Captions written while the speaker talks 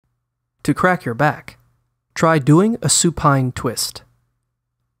To crack your back, try doing a supine twist.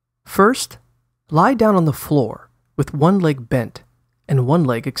 First, lie down on the floor with one leg bent and one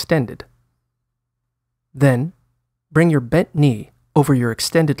leg extended. Then, bring your bent knee over your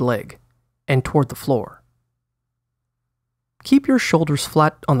extended leg and toward the floor. Keep your shoulders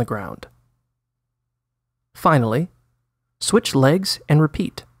flat on the ground. Finally, switch legs and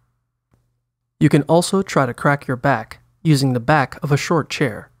repeat. You can also try to crack your back using the back of a short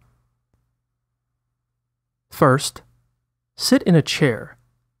chair. First, sit in a chair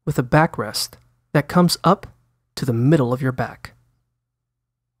with a backrest that comes up to the middle of your back.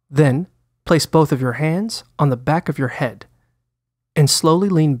 Then, place both of your hands on the back of your head and slowly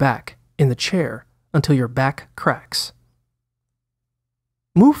lean back in the chair until your back cracks.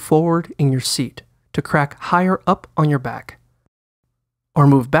 Move forward in your seat to crack higher up on your back, or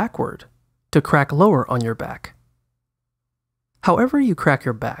move backward to crack lower on your back. However you crack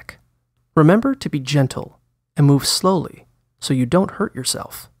your back, remember to be gentle and move slowly so you don't hurt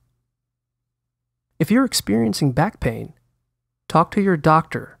yourself. If you're experiencing back pain, talk to your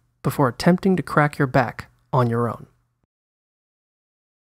doctor before attempting to crack your back on your own.